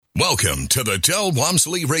Welcome to the Del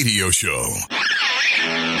Walmsley Radio Show.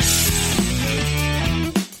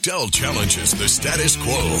 Del challenges the status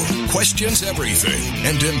quo, questions everything,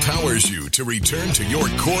 and empowers you to return to your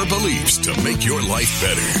core beliefs to make your life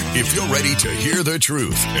better. If you're ready to hear the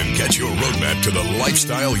truth and get your roadmap to the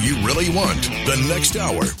lifestyle you really want, the next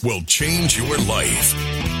hour will change your life.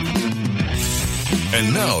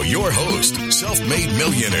 And now, your host, self-made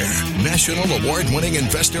millionaire, national award-winning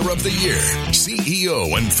investor of the year,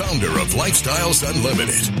 CEO and founder of Lifestyles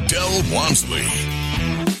Unlimited, Del Walmsley.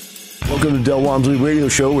 Welcome to Del Walmsley Radio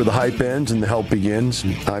Show, where the hype ends and the help begins.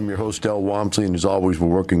 I'm your host, Del Walmsley, and as always, we're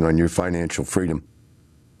working on your financial freedom.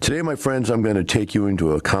 Today, my friends, I'm going to take you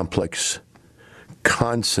into a complex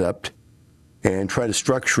concept and try to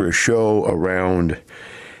structure a show around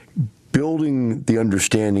building the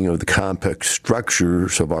understanding of the complex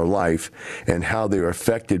structures of our life and how they are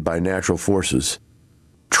affected by natural forces.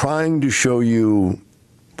 Trying to show you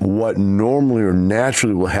what normally or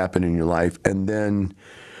naturally will happen in your life, and then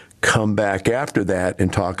come back after that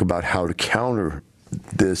and talk about how to counter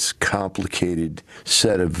this complicated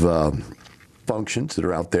set of functions that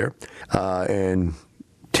are out there and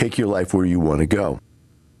take your life where you want to go.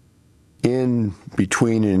 In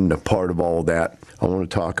between and a part of all of that, I want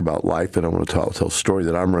to talk about life, and I want to tell a story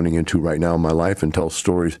that I'm running into right now in my life, and tell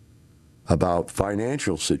stories about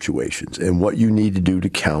financial situations and what you need to do to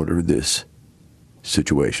counter this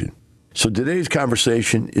situation. So today's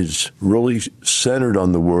conversation is really centered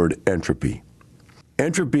on the word entropy.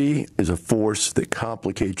 Entropy is a force that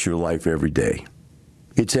complicates your life every day.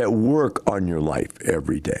 It's at work on your life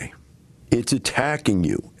every day. It's attacking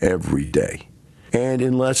you every day. And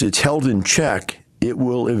unless it's held in check, it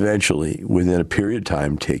will eventually, within a period of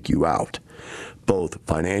time, take you out, both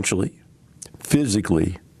financially,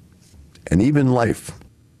 physically, and even life.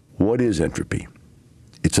 What is entropy?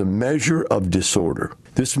 It's a measure of disorder.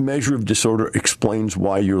 This measure of disorder explains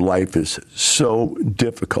why your life is so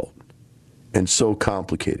difficult and so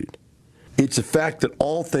complicated. It's a fact that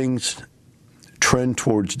all things trend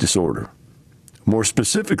towards disorder. More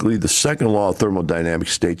specifically, the second law of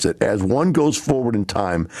thermodynamics states that as one goes forward in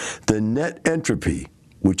time, the net entropy,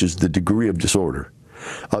 which is the degree of disorder,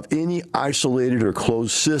 of any isolated or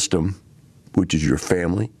closed system, which is your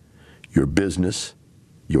family, your business,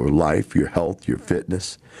 your life, your health, your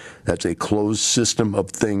fitness, that's a closed system of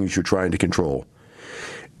things you're trying to control.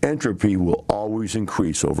 Entropy will always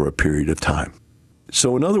increase over a period of time.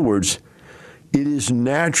 So in other words, it is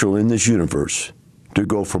natural in this universe to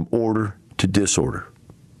go from order to disorder,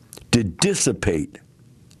 to dissipate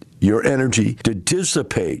your energy, to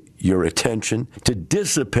dissipate your attention, to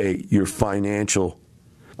dissipate your financial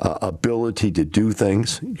ability to do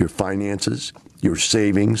things, your finances, your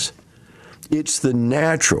savings. It's the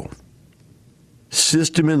natural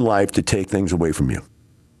system in life to take things away from you.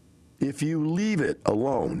 If you leave it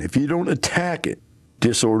alone, if you don't attack it,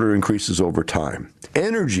 disorder increases over time.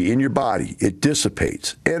 Energy in your body, it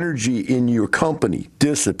dissipates. Energy in your company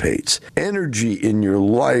dissipates. Energy in your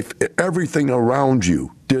life, everything around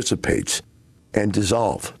you dissipates and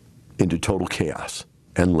dissolve into total chaos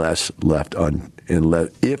if left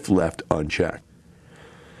unchecked.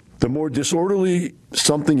 The more disorderly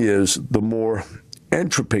something is, the more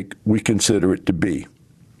entropic we consider it to be.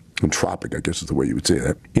 Entropic, I guess is the way you would say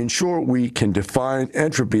that. In short, we can define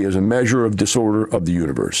entropy as a measure of disorder of the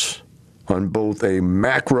universe on both a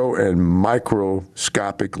macro and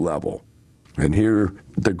microscopic level. And here,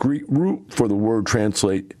 the Greek root for the word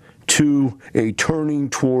translate to a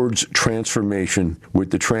turning towards transformation,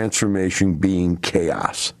 with the transformation being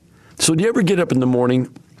chaos. So do you ever get up in the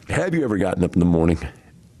morning? Have you ever gotten up in the morning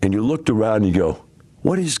and you looked around and you go,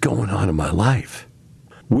 what is going on in my life?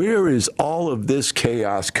 Where is all of this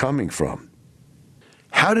chaos coming from?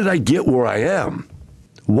 How did I get where I am?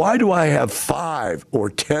 Why do I have 5 or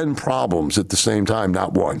 10 problems at the same time,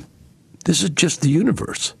 not one? This is just the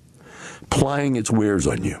universe plying its wares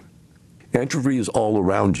on you. Entropy is all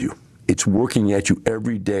around you. It's working at you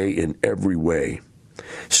every day in every way.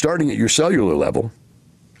 Starting at your cellular level,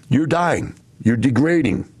 you're dying. You're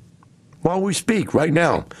degrading. While we speak right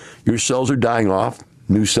now, your cells are dying off.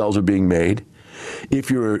 New cells are being made. If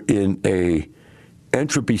you're in a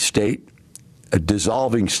entropy state, a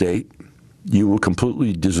dissolving state, you will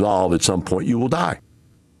completely dissolve at some point. You will die.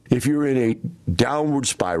 If you're in a downward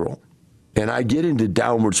spiral, and I get into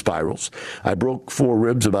downward spirals, I broke 4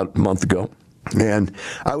 ribs about a month ago, and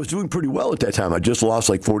I was doing pretty well at that time. I just lost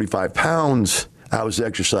like 45 pounds. I was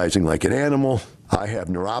exercising like an animal. I have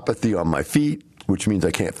neuropathy on my feet, which means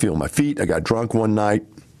I can't feel my feet. I got drunk one night,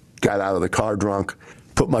 got out of the car drunk,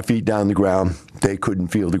 put my feet down the ground. They couldn't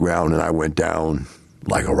feel the ground, and I went down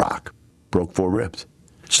like a rock. Broke 4 ribs.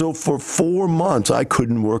 So for 4 months, I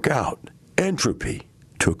couldn't work out. Entropy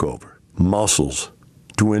took over. Muscles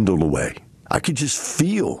dwindled away. I could just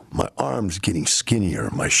feel my arms getting skinnier,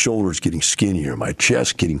 my shoulders getting skinnier, my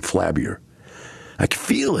chest getting flabbier. I could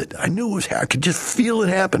feel it. I knew it was happening. I could just feel it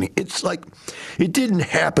happening. It's like it didn't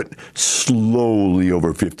happen slowly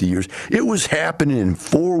over 50 years. It was happening in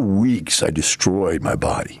 4 weeks. I destroyed my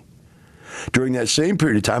body. During that same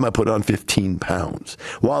period of time, I put on 15 pounds.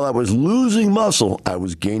 While I was losing muscle, I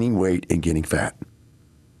was gaining weight and getting fat.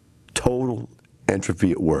 Total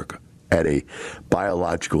entropy at work at a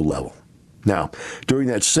biological level. Now, during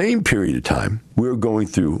that same period of time, we were going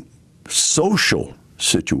through social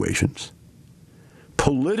situations,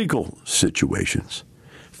 political situations,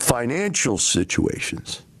 financial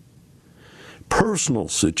situations, personal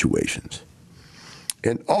situations.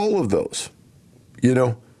 And all of those,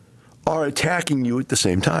 are attacking you at the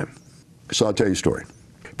same time. So I'll tell you a story.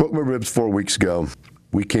 Broke my ribs 4 weeks ago.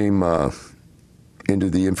 We came into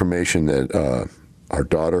the information that our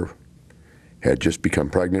daughter had just become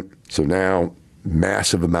pregnant. So now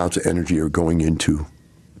massive amounts of energy are going into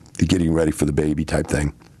the getting ready for the baby type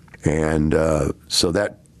thing. And so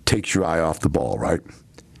that takes your eye off the ball, right?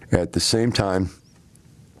 At the same time,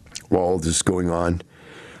 while all this is going on,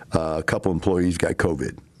 a couple employees got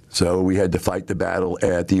COVID. So we had to fight the battle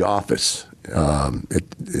at the office, at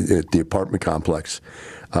the apartment complex,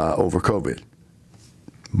 over COVID.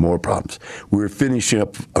 More problems. We were finishing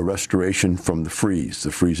up a restoration from the freeze.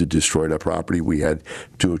 The freeze had destroyed our property. We had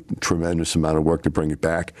to do a tremendous amount of work to bring it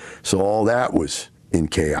back. So all that was in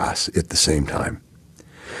chaos at the same time.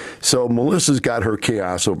 So Melissa's got her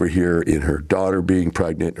chaos over here in her daughter being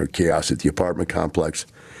pregnant, her chaos at the apartment complex.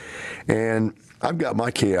 And I've got my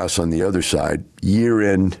chaos on the other side,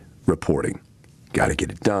 year-end reporting. Got to get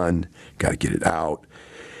it done, got to get it out,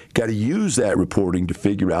 got to use that reporting to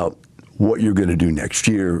figure out what you're going to do next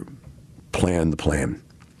year, plan the plan.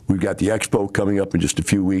 We've got the expo coming up in just a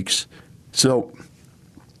few weeks. So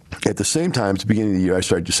at the same time, at the beginning of the year, I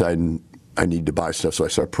started deciding I need to buy stuff, so I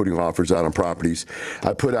started putting offers out on properties.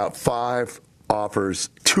 I put out 5 offers,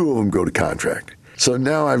 2 of them go to contract. So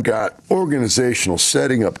now I've got organizational,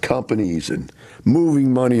 setting up companies and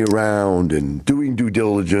moving money around and doing due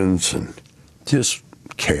diligence and just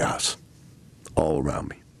chaos all around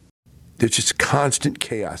me. There's just constant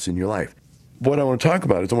chaos in your life. What I want to talk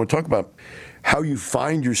about is I want to talk about how you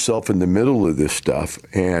find yourself in the middle of this stuff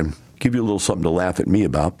and give you a little something to laugh at me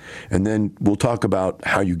about. And then we'll talk about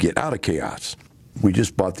how you get out of chaos. We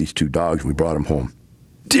just bought these 2 dogs. We brought them home.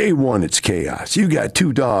 Day one, it's chaos. You got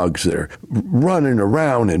 2 dogs that are running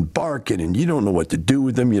around and barking, and you don't know what to do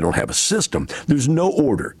with them. You don't have a system. There's no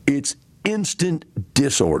order. It's instant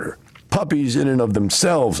disorder. Puppies in and of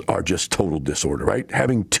themselves are just total disorder, right?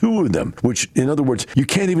 Having 2 of them, which, in other words, you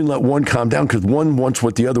can't even let one calm down because one wants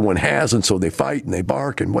what the other one has, and so they fight and they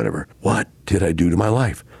bark and whatever. What did I do to my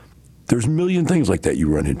life? There's a million things like that you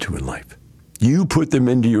run into in life. You put them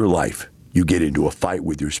into your life. You get into a fight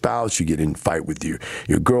with your spouse, you get in a fight with your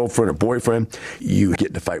girlfriend or boyfriend, you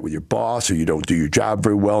get in a fight with your boss, or you don't do your job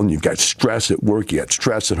very well, and you've got stress at work, you got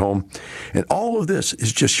stress at home. And all of this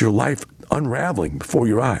is just your life unraveling before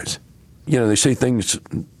your eyes. They say things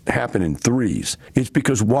happen in threes. It's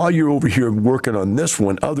because while you're over here working on this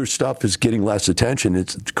one, other stuff is getting less attention.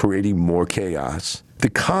 It's creating more chaos. The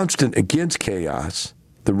constant against chaos,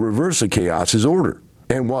 the reverse of chaos, is order.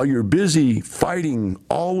 And while you're busy fighting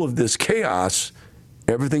all of this chaos,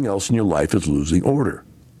 everything else in your life is losing order.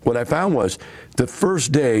 What I found was the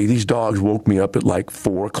first day, these dogs woke me up at like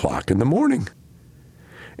 4 o'clock in the morning.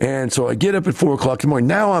 And so I get up at 4 o'clock in the morning.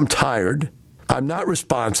 Now I'm tired. I'm not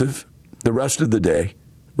responsive the rest of the day,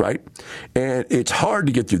 right? And it's hard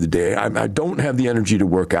to get through the day. I don't have the energy to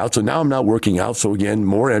work out. So now I'm not working out. So again,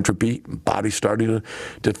 more entropy, body's starting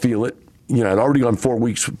to feel it. I'd already gone 4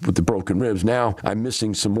 weeks with the broken ribs. Now I'm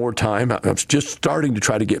missing some more time. I'm just starting to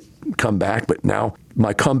try to come back, but now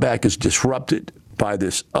my comeback is disrupted by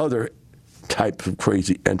this other type of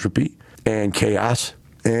crazy entropy and chaos.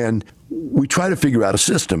 And we try to figure out a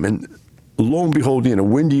system. And lo and behold,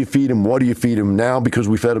 when do you feed them? What do you feed them? Now, because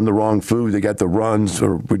we fed them the wrong food, they got the runs,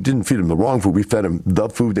 or we didn't feed them the wrong food. We fed them the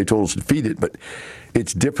food they told us to feed it, but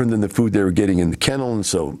it's different than the food they were getting in the kennel, and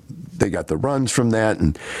so they got the runs from that.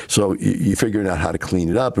 And so you're figuring out how to clean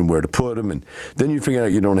it up and where to put them, and then you figure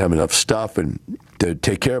out you don't have enough stuff and to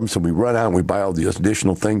take care of them, so we run out and we buy all these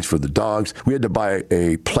additional things for the dogs. We had to buy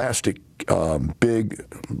a plastic big,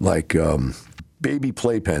 baby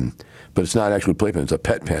playpen, but it's not actually a playpen, it's a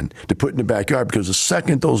pet pen, to put in the backyard, because the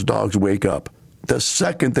second those dogs wake up, The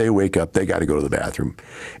second they wake up, they got to go to the bathroom.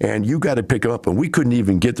 And you got to pick them up. And we couldn't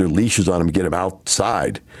even get their leashes on them and get them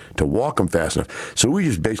outside to walk them fast enough. So we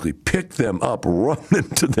just basically pick them up, run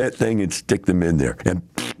into that thing, and stick them in there. And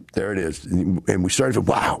there it is. And we started to,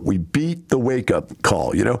 wow, we beat the wake-up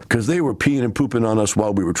call, because they were peeing and pooping on us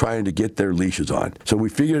while we were trying to get their leashes on. So we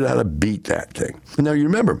figured out how to beat that thing. And now you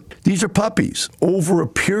remember, these are puppies. Over a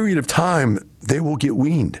period of time, they will get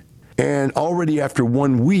weaned. And already after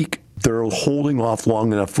 1 week, they're holding off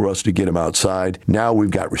long enough for us to get them outside. Now we've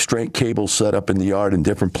got restraint cables set up in the yard in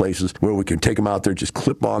different places where we can take them out there, just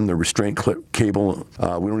clip on the restraint cable.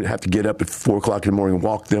 We don't have to get up at 4 o'clock in the morning and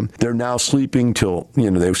walk them. They're now sleeping till,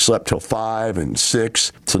 they slept till 5 and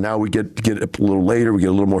 6. So now we get up a little later. We get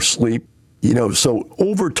a little more sleep. So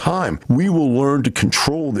over time, we will learn to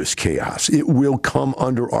control this chaos. It will come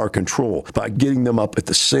under our control by getting them up at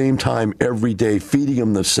the same time every day, feeding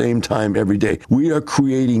them the same time every day. We are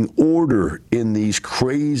creating order in these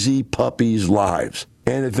crazy puppies' lives.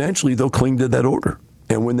 And eventually, they'll cling to that order.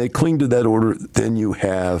 And when they cling to that order, then you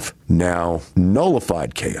have now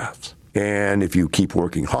nullified chaos. And if you keep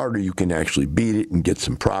working harder, you can actually beat it and get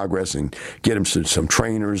some progress and get them some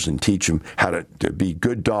trainers and teach them how to be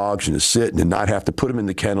good dogs and to sit and not have to put them in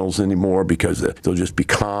the kennels anymore because they'll just be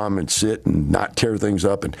calm and sit and not tear things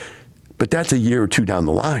up. But that's a year or two down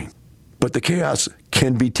the line. But the chaos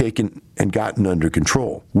can be taken and gotten under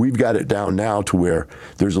control. We've got it down now to where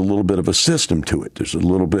there's a little bit of a system to it. There's a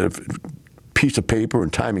little bit of piece of paper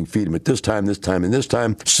and timing. Feed them at this time, and this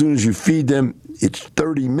time. As soon as you feed them, it's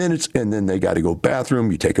 30 minutes, and then they got to go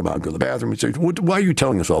bathroom. You take them out and go to the bathroom. You say, why are you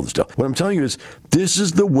telling us all this stuff? What I'm telling you is this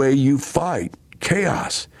is the way you fight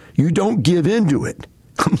chaos. You don't give into it.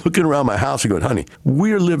 I'm looking around my house and going, honey,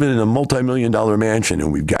 we're living in a multi-million-dollar mansion,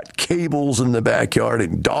 and we've got cables in the backyard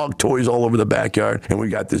and dog toys all over the backyard, and we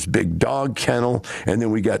got this big dog kennel, and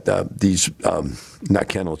then we got these, not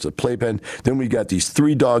kennel, it's a playpen. Then we got these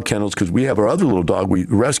 3 dog kennels because we have our other little dog we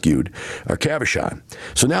rescued, our Cavachon.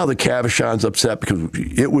 So now the Cavachon's upset because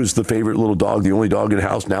it was the favorite little dog, the only dog in the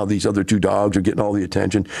house. Now these other 2 dogs are getting all the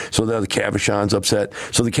attention. So now the Cavachon's upset.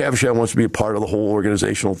 So the Cavachon wants to be a part of the whole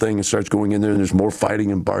organizational thing and starts going in there, and there's more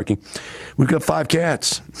fighting and barking. We've got 5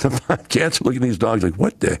 cats. The 5 cats are looking at these dogs like,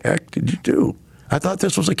 what the heck did you do? I thought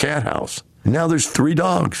this was a cat house. And now there's 3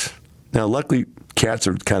 dogs. Now, luckily, cats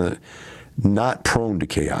are kind of not prone to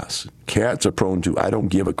chaos. Cats are prone to, I don't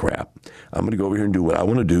give a crap. I'm going to go over here and do what I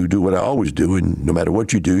want to do what I always do, and no matter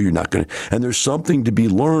what you do, you're not going to. And there's something to be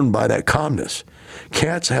learned by that calmness.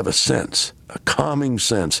 Cats have a sense, a calming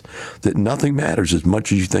sense, that nothing matters as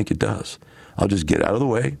much as you think it does. I'll just get out of the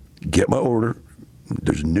way, get my order.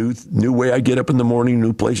 There's a new way I get up in the morning,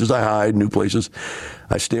 new places I hide, new places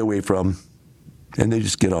I stay away from, and they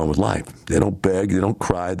just get on with life. They don't beg, they don't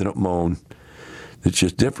cry, they don't moan. It's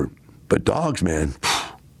just different. But dogs, man,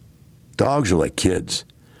 dogs are like kids.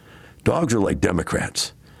 Dogs are like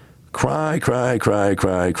Democrats. Cry, cry, cry,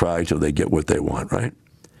 cry, cry till they get what they want, right?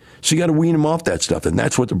 So you got to wean them off that stuff, and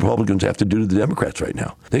that's what the Republicans have to do to the Democrats right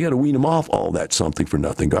now. They got to wean them off all that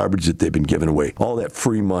something-for-nothing garbage that they've been giving away, all that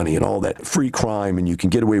free money and all that free crime, and you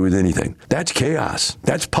can get away with anything. That's chaos.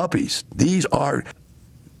 That's puppies. They're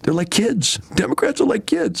like kids. Democrats are like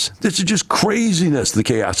kids. This is just craziness, the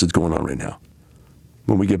chaos that's going on right now.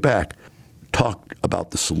 When we get back, talk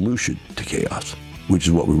about the solution to chaos, which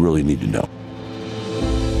is what we really need to know.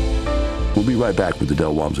 We'll be right back with the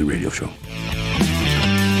Del Walmsley Radio Show.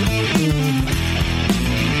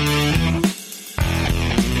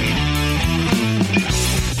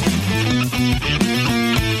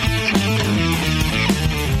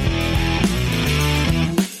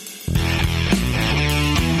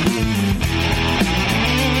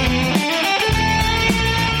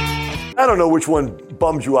 I don't know which one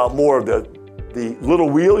bums you out more, the little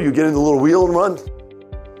wheel, you get in the little wheel and run,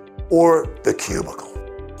 or the cubicle.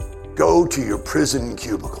 Go to your prison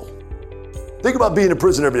cubicle. Think about being in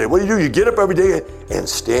prison every day. What do? You get up every day and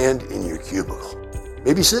stand in your cubicle.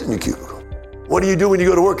 Maybe sit in your cubicle. What do you do when you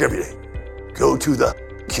go to work every day? Go to the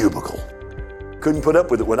cubicle. Couldn't put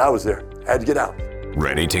up with it when I was there. Had to get out.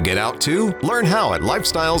 Ready to get out too? Learn how at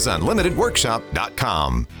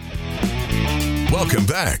lifestylesunlimitedworkshop.com. Welcome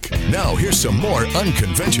back. Now here's some more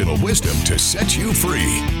unconventional wisdom to set you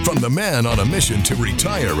free from the man on a mission to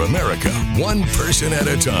retire America, one person at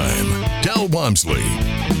a time, Del Walmsley.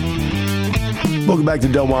 Welcome back to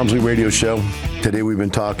the Del Walmsley Radio Show. Today we've been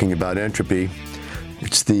talking about entropy.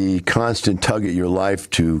 It's the constant tug at your life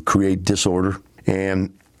to create disorder.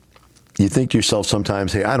 And you think to yourself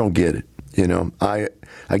sometimes, hey, I don't get it. You know, I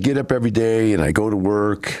get up every day and I go to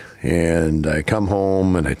work and I come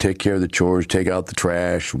home and I take care of the chores, take out the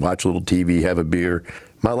trash, watch a little TV, have a beer.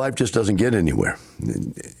 my life just doesn't get anywhere.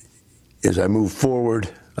 As I move forward,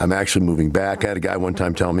 I'm actually moving back. I had a guy one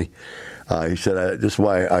time tell me, he said, this is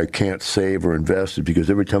why I can't save or invest, is because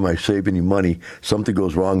every time I save any money, something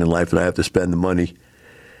goes wrong in life and I have to spend the money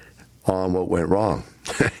on what went wrong.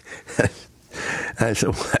 And I said,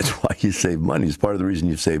 well, that's why you save money. It's part of the reason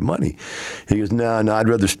you save money. He goes, no, I'd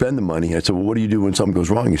rather spend the money. I said, well, what do you do when something goes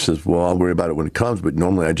wrong? He says, well, I'll worry about it when it comes, but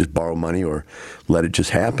normally I just borrow money or let it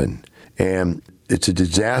just happen. And it's a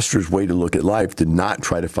disastrous way to look at life to not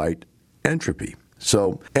try to fight entropy.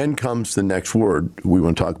 So, N comes the next word we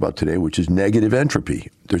want to talk about today, which is negative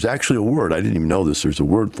entropy. There's actually a word, I didn't even know this, there's a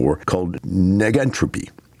word for it called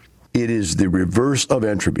negentropy. It is the reverse of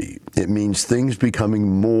entropy. It means things becoming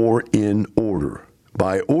more in order.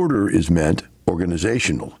 By order is meant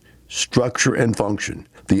organizational, structure and function,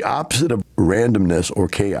 the opposite of randomness or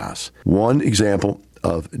chaos. One example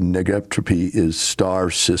of negentropy is star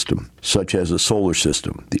system, such as a solar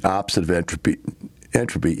system. The opposite of entropy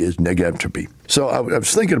is negentropy. So I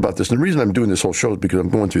was thinking about this, and the reason I'm doing this whole show is because I'm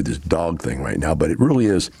going through this dog thing right now, but it really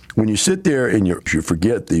is, when you sit there and you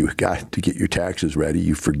forget that you've got to get your taxes ready,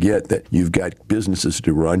 you forget that you've got businesses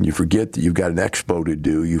to run, you forget that you've got an expo to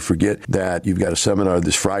do, you forget that you've got a seminar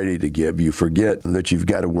this Friday to give, you forget that you've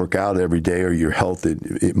got to work out every day or your health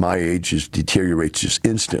at my age just deteriorates just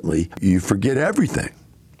instantly. You forget everything.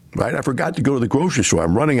 Right? I forgot to go to the grocery store.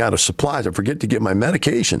 I'm running out of supplies. I forget to get my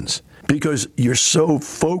medications because you're so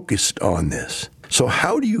focused on this. So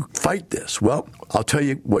how do you fight this? Well, I'll tell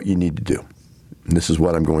you what you need to do. And this is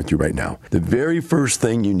what I'm going through right now. The very first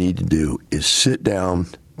thing you need to do is sit down,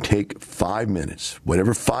 take 5 minutes,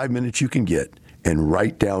 whatever 5 minutes you can get, and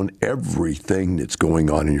write down everything that's going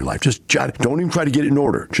on in your life. Just jot it. Don't even try to get it in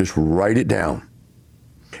order. Just write it down.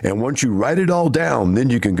 And once you write it all down, then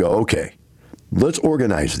you can go, okay, let's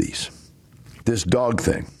organize these. This dog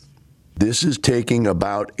thing. This is taking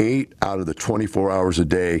about 8 out of the 24 hours a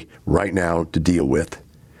day right now to deal with.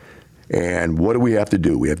 And what do we have to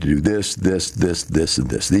do? We have to do this, and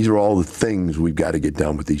this. These are all the things we've got to get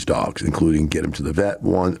done with these dogs, including get them to the vet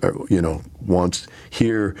once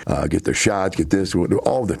here, get their shots, get this,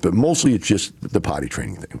 all of it. But mostly it's just the potty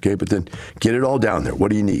training thing, okay? But then get it all down there.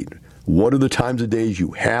 What do you need? What are the times of days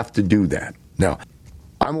you have to do that? Now,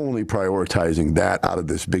 I'm only prioritizing that out of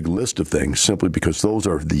this big list of things simply because those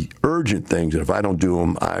are the urgent things. And if I don't do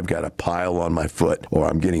them, I've got a pile on my foot or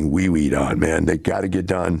I'm getting wee-weed on, man. They got to get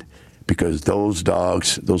done because those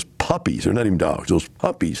dogs, those puppies, they're not even dogs, those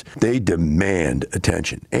puppies, they demand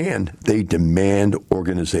attention and they demand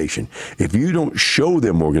organization. If you don't show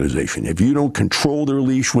them organization, if you don't control their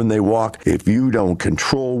leash when they walk, if you don't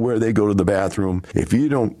control where they go to the bathroom, if you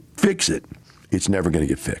don't fix it, it's never going to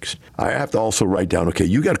get fixed. I have to also write down, okay,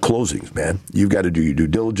 you got closings, man. You've got to do your due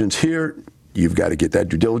diligence here. You've got to get that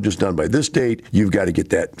due diligence done by this date. You've got to get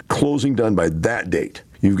that closing done by that date.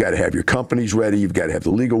 You've got to have your companies ready. You've got to have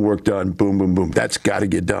the legal work done. Boom, boom, boom. That's got to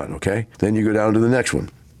get done, okay? Then you go down to the next one.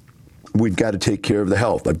 We've got to take care of the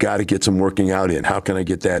health. I've got to get some working out in. How can I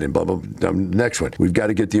get that in? Blah, blah, blah. Next one. We've got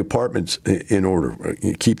to get the apartments in order.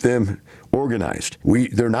 Keep them organized.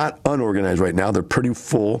 They're not unorganized right now. They're pretty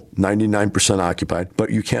full, 99% occupied, but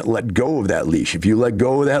you can't let go of that leash. If you let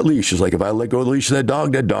go of that leash, it's like if I let go of the leash of that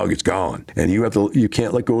dog is gone. And you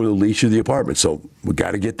can't let go of the leash of the apartment. So we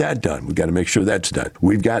got to get that done. We got to make sure that's done.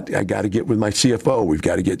 I got to get with my CFO. We've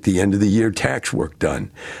got to get the end of the year tax work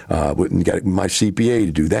done. We got my CPA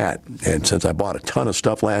to do that. And since I bought a ton of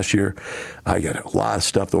stuff last year, I got a lot of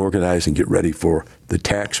stuff to organize and get ready for the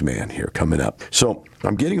tax man here coming up. So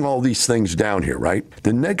I'm getting all these things down here, right?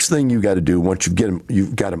 The next thing you got to do once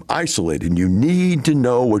you've got them isolated, and you need to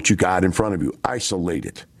know what you got in front of you. Isolate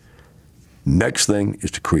it. Next thing is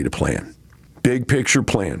to create a plan. Big picture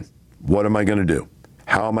plan. What am I going to do?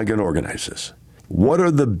 How am I going to organize this? What are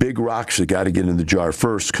the big rocks that got to get in the jar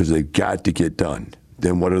first because they've got to get done?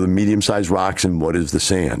 Then what are the medium-sized rocks and what is the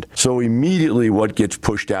sand? So immediately what gets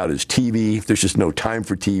pushed out is TV. There's just no time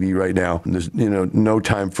for TV right now. There's no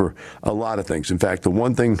time for a lot of things. In fact, the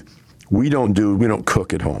one thing we don't do, we don't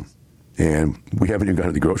cook at home. And we haven't even gone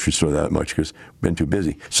to the grocery store that much because we've been too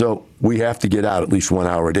busy. So we have to get out at least 1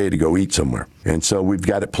 hour a day to go eat somewhere. And so we've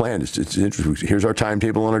got it planned. It's interesting. Here's our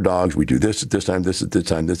timetable on our dogs. We do this at this time, this at this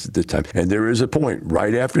time, this at this time. And there is a point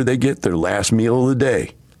right after they get their last meal of the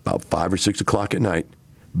day, about 5 or 6 o'clock at night,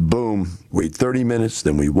 boom, wait 30 minutes,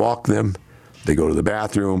 then we walk them. They go to the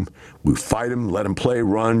bathroom. We fight them, let them play,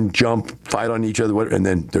 run, jump, fight on each other, and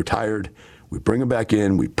then they're tired. We bring them back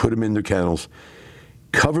in. We put them in their kennels,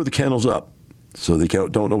 cover the kennels up so they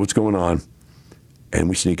don't know what's going on, and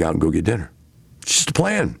we sneak out and go get dinner. It's just a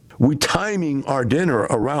plan. We're timing our dinner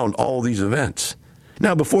around all these events.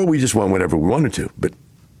 Now, before we just went whenever we wanted to, but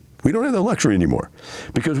We don't have that luxury anymore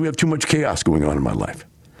because we have too much chaos going on in my life.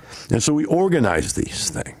 And so we organize these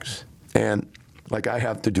things. And like I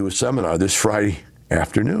have to do a seminar this Friday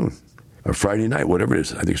afternoon or Friday night, whatever it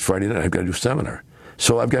is. I think it's Friday night. I've got to do a seminar.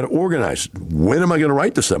 So I've got to organize. When am I going to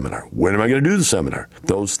write the seminar? When am I going to do the seminar?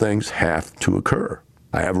 Those things have to occur.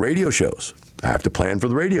 I have radio shows. I have to plan for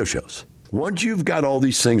the radio shows. Once you've got all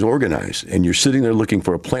these things organized and you're sitting there looking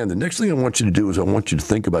for a plan, the next thing I want you to do is I want you to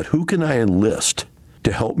think about who can I enlist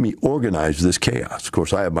to help me organize this chaos. Of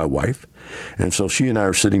course, I have my wife, and so she and I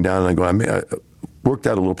are sitting down, and I go, I worked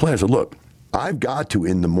out a little plan. I said, look, I've got to,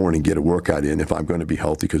 in the morning, get a workout in if I'm going to be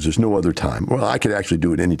healthy because there's no other time. Well, I could actually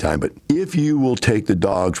do it any time, but if you will take the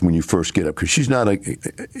dogs when you first get up, because she's not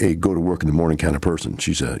a go to work in the morning kind of person.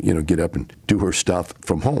 She's a, get up and do her stuff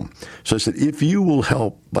from home. So I said, if you will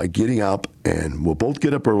help by getting up, and we'll both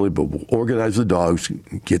get up early, but we'll organize the dogs,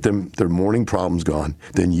 get them their morning problems gone,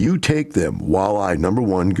 then you take them while I, number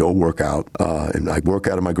one, go work out, and I work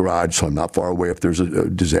out in my garage so I'm not far away if there's a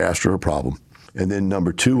disaster or a problem. And then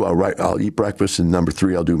number two, I'll eat breakfast, and number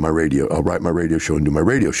three, I'll write my radio show and do my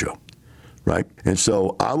radio show, right? And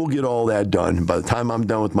so I will get all that done. By the time I'm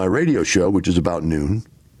done with my radio show, which is about noon,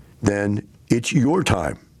 then it's your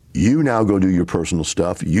time. You now go do your personal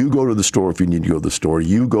stuff. You go to the store if you need to go to the store.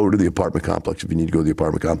 You go to the apartment complex if you need to go to the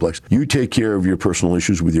apartment complex. You take care of your personal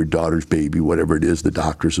issues with your daughter's baby, whatever it is, the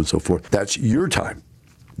doctors and so forth. That's your time.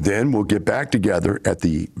 Then we'll get back together at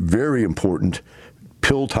the very important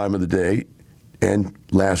pill time of the day and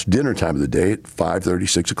last dinner time of the day at 5:30,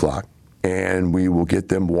 6 o'clock. And we will get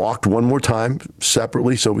them walked one more time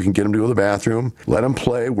separately so we can get them to go to the bathroom, let them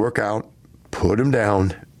play, work out, put them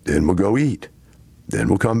down, then we'll go eat. Then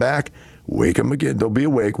we'll come back, wake them again. They'll be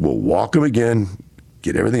awake. We'll walk them again,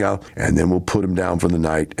 get everything out, and then we'll put them down for the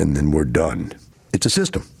night, and then we're done. It's a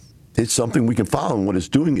system. It's something we can follow. And what it's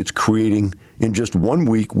doing, it's creating, in just 1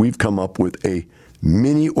 week, we've come up with a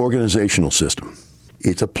mini organizational system.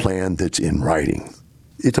 It's a plan that's in writing.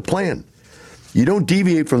 It's a plan. You don't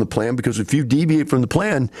deviate from the plan, because if you deviate from the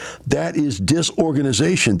plan, that is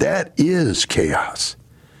disorganization. That is chaos.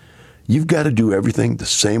 You've got to do everything the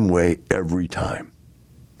same way every time.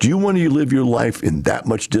 Do you want to live your life in that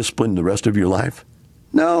much discipline the rest of your life?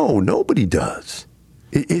 No, nobody does.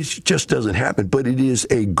 It just doesn't happen, but it is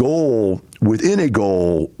a goal within a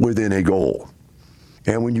goal within a goal.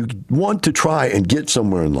 And when you want to try and get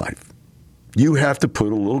somewhere in life, you have to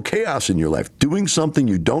put a little chaos in your life. Doing something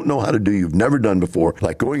you don't know how to do, you've never done before,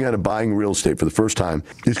 like going out and buying real estate for the first time,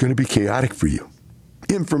 is going to be chaotic for you.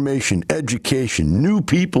 Information, education, new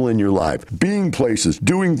people in your life, being places,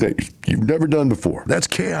 doing things you've never done before. That's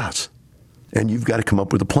chaos. And you've got to come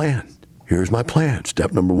up with a plan. Here's my plan.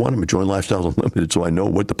 Step number one, I'm going to join Lifestyles Unlimited so I know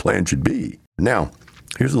what the plan should be. Now,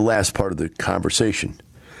 here's the last part of the conversation.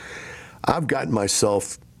 I've gotten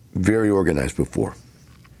myself very organized before.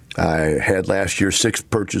 I had last year 6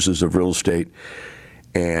 purchases of real estate,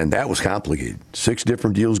 and that was complicated. 6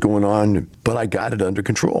 different deals going on, but I got it under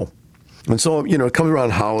control. And so, it comes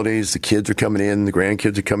around holidays, the kids are coming in, the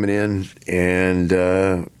grandkids are coming in, and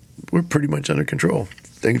we're pretty much under control.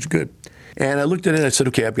 Things are good. And I looked at it and I said,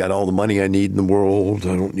 okay, I've got all the money I need in the world.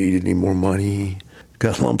 I don't need any more money.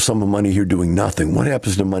 Got a lump sum of money here doing nothing. What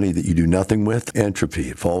happens to money that you do nothing with? Entropy.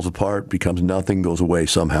 It falls apart, becomes nothing, goes away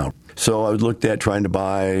somehow. So I looked at trying to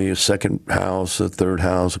buy a second house, a third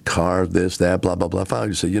house, a car, this, that, blah, blah, blah.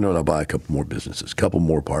 Finally, I said, I'll buy a couple more businesses, a couple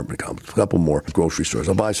more apartment complexes, a couple more grocery stores.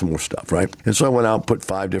 I'll buy some more stuff, right? And so I went out, put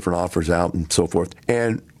 5 different offers out and so forth.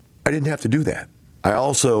 And I didn't have to do that. I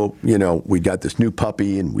also, we got this new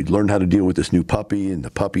puppy, and we'd learned how to deal with this new puppy, and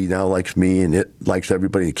the puppy now likes me, and it likes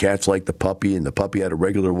everybody. The cats like the puppy, and the puppy had a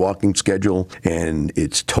regular walking schedule, and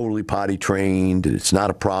it's totally potty trained, and it's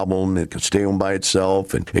not a problem. It can stay home by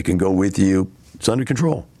itself, and it can go with you. It's under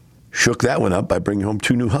control. Shook that one up by bringing home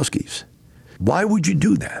 2 new huskies. Why would you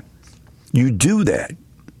do that? You do that.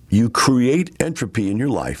 You create entropy in your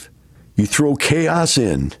life. You throw chaos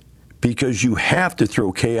in, because you have to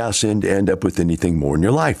throw chaos in to end up with anything more in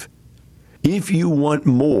your life. If you want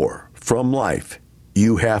more from life,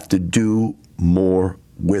 you have to do more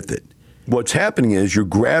with it. What's happening is you're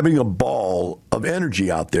grabbing a ball of energy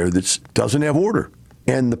out there that doesn't have order.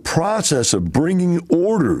 And the process of bringing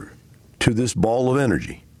order to this ball of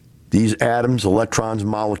energy, these atoms, electrons,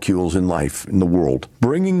 molecules in life, in the world,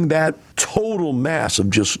 bringing that total mass of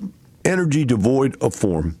just energy devoid of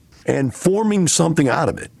form and forming something out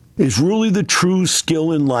of it, is really the true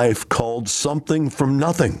skill in life called something from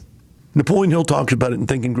nothing. Napoleon Hill talks about it in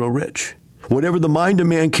Think and Grow Rich. Whatever the mind of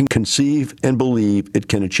man can conceive and believe, it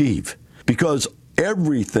can achieve. Because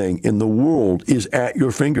everything in the world is at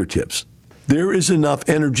your fingertips. There is enough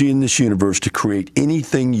energy in this universe to create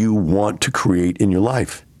anything you want to create in your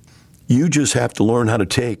life. You just have to learn how to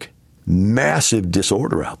take massive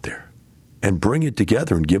disorder out there and bring it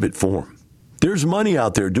together and give it form. There's money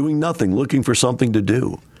out there doing nothing, looking for something to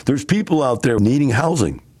do. There's people out there needing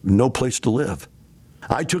housing, no place to live.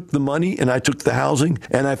 I took the money and I took the housing,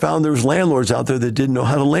 and I found there's landlords out there that didn't know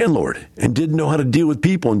how to landlord and didn't know how to deal with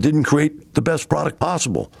people and didn't create the best product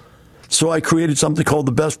possible. So I created something called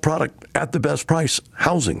the best product at the best price,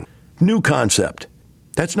 housing. New concept.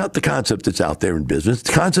 That's not the concept that's out there in business.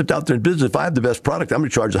 The concept out there in business, if I have the best product, I'm going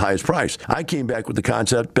to charge the highest price. I came back with the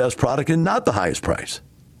concept, best product and not the highest price.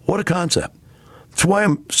 What a concept. That's why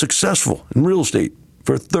I'm successful in real estate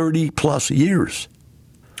for 30 plus years.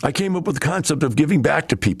 I came up with the concept of giving back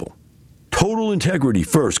to people. Total integrity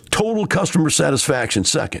first, total customer satisfaction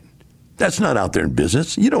second. That's not out there in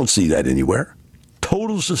business. You don't see that anywhere.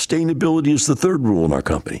 Total sustainability is the third rule in our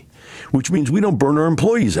company, which means we don't burn our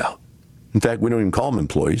employees out. In fact, we don't even call them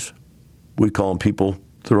employees. We call them people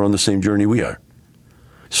that are on the same journey we are.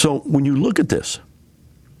 So when you look at this,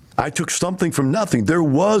 I took something from nothing. There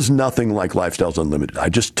was nothing like Lifestyles Unlimited. I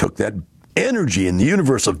just took that energy in the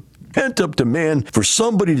universe of pent-up demand for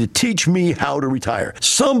somebody to teach me how to retire.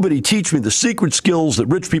 Somebody teach me the secret skills that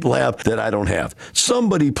rich people have that I don't have.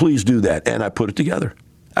 Somebody please do that. And I put it together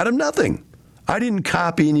out of nothing. I didn't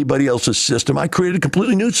copy anybody else's system. I created a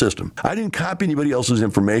completely new system. I didn't copy anybody else's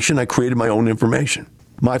information. I created my own information.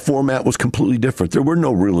 My format was completely different. There were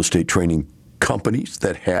no real estate training companies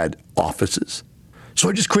that had offices. So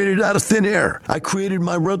I just created it out of thin air. I created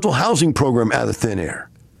my rental housing program out of thin air.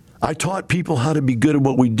 I taught people how to be good at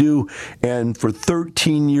what we do, and for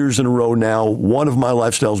 13 years in a row now, one of my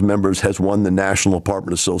Lifestyles members has won the National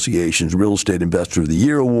Apartment Association's Real Estate Investor of the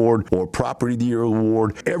Year Award or Property of the Year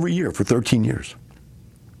Award every year for 13 years.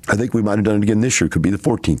 I think we might have done it again this year. It could be the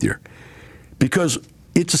 14th year. Because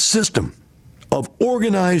it's a system, of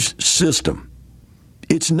organized system.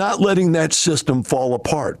 It's not letting that system fall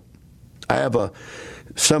apart. I have a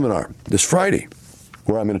seminar this Friday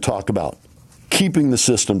where I'm going to talk about keeping the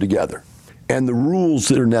system together and the rules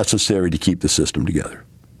that are necessary to keep the system together.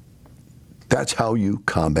 That's how you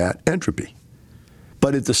combat entropy.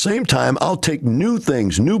 But at the same time, I'll take new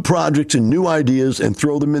things, new projects, and new ideas and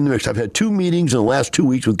throw them in the mix. I've had 2 meetings in the last 2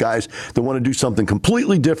 weeks with guys that want to do something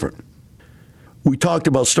completely different. We talked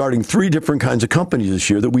about starting 3 different kinds of companies this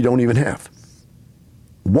year that we don't even have.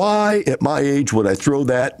 Why, at my age, would I throw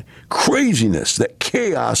that craziness, that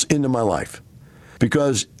chaos into my life?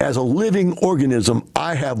 Because as a living organism,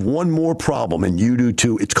 I have one more problem, and you do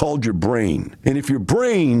too. It's called your brain. And if your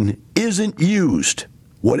brain isn't used,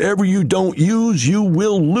 whatever you don't use, you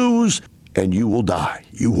will lose, and you will die.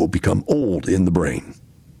 You will become old in the brain.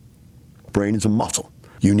 Brain is a muscle.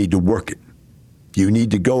 You need to work it. You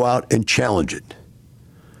need to go out and challenge it.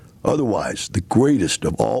 Otherwise, the greatest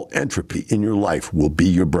of all entropy in your life will be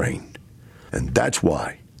your brain. And that's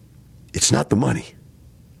why it's not the money.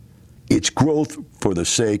 It's growth for the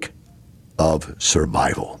sake of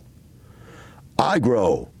survival. I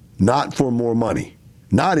grow not for more money,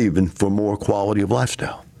 not even for more quality of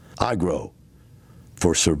lifestyle. I grow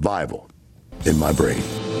for survival in my brain.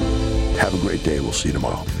 Have a great day. We'll see you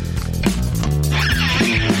tomorrow.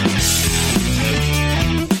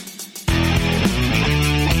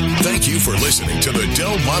 Thank you for listening to the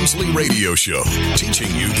Del Walmsley Radio Show, teaching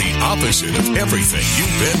you the opposite of everything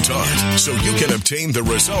you've been taught so you can obtain the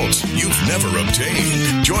results you've never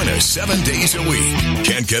obtained. Join us 7 days a week.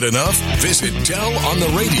 Can't get enough? Visit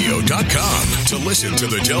DelOnTheRadio.com to listen to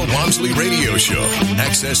the Del Walmsley Radio Show,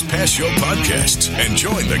 access past show podcasts, and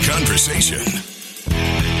join the conversation.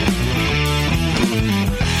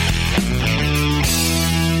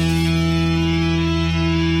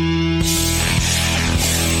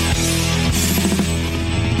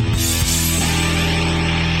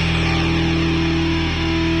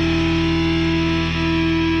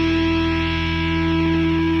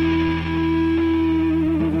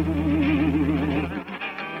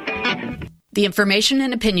 The information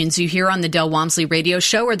and opinions you hear on the Del Walmsley Radio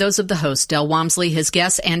Show are those of the host, Del Walmsley, his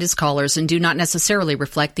guests, and his callers, and do not necessarily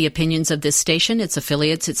reflect the opinions of this station, its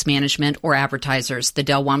affiliates, its management, or advertisers. The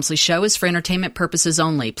Del Walmsley Show is for entertainment purposes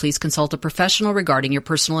only. Please consult a professional regarding your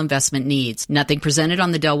personal investment needs. Nothing presented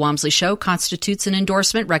on the Del Walmsley Show constitutes an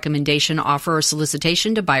endorsement, recommendation, offer, or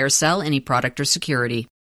solicitation to buy or sell any product or security.